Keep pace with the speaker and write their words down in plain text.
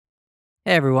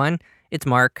Hey everyone, it's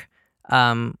Mark.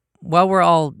 While we're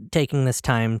all taking this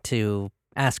time to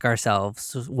ask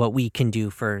ourselves what we can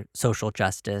do for social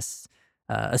justice,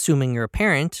 assuming you're a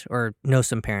parent or know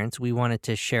some parents, we wanted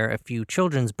to share a few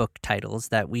children's book titles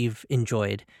that we've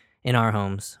enjoyed in our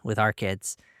homes with our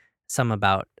kids. Some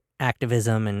about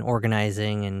activism and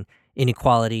organizing and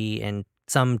inequality, and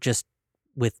some just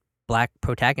with black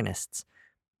protagonists.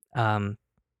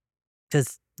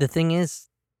 Because the thing is,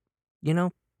 you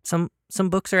know, some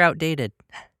books are outdated.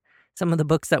 Some of the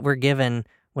books that were given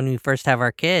when we first have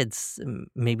our kids,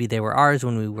 maybe they were ours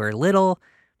when we were little,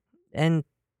 and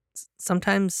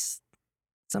sometimes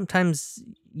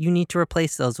you need to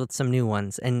replace those with some new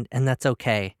ones, and that's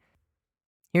okay.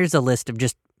 Here's a list of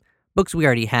just books we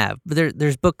already have. But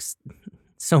there's books,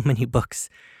 so many books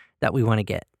that we want to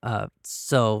get.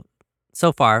 So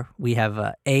far we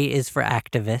have A is for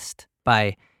Activist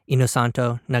by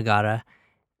Inosanto Nagara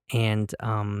and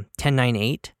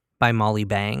 1098 by Molly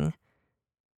Bang,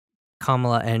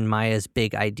 Kamala and Maya's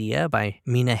Big Idea by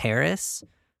Mina Harris,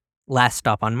 Last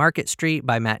Stop on Market Street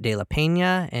by Matt De La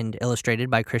Pena and illustrated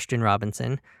by Christian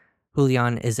Robinson,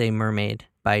 Julian is a Mermaid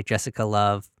by Jessica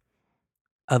Love,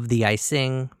 Of the I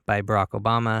Sing by Barack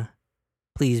Obama,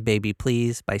 Please Baby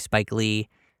Please by Spike Lee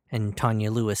and Tanya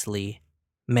Lewis Lee,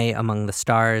 May Among the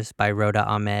Stars by Rhoda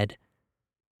Ahmed,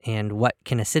 and What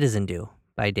Can a Citizen Do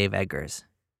by Dave Eggers.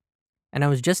 And I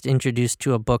was just introduced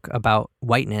to a book about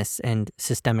whiteness and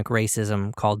systemic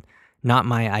racism called Not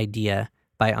My Idea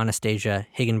by Anastasia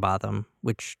Higginbotham,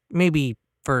 which may be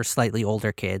for slightly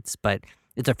older kids, but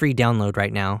it's a free download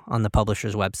right now on the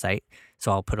publisher's website,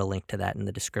 so I'll put a link to that in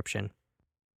the description.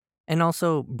 And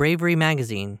also Bravery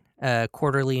Magazine, a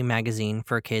quarterly magazine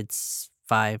for kids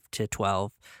 5 to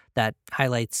 12 that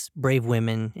highlights brave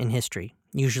women in history,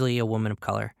 usually a woman of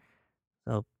color.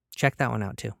 So check that one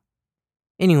out too.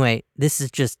 Anyway, this is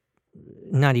just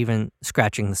not even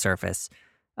scratching the surface.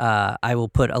 I will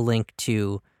put a link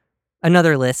to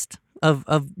another list of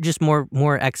just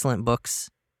more excellent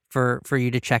books for you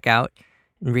to check out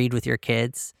and read with your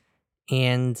kids.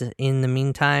 And in the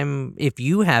meantime, if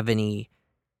you have any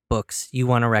books you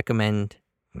want to recommend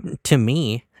to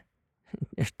me,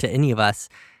 to any of us,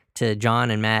 to John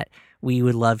and Matt, we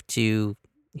would love to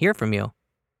hear from you.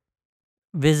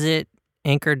 Visit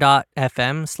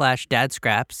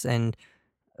anchor.fm/dadscraps and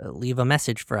leave a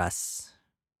message for us.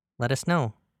 Let us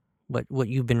know what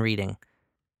you've been reading.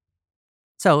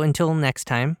 So until next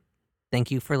time,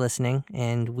 thank you for listening,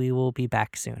 and we will be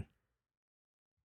back soon.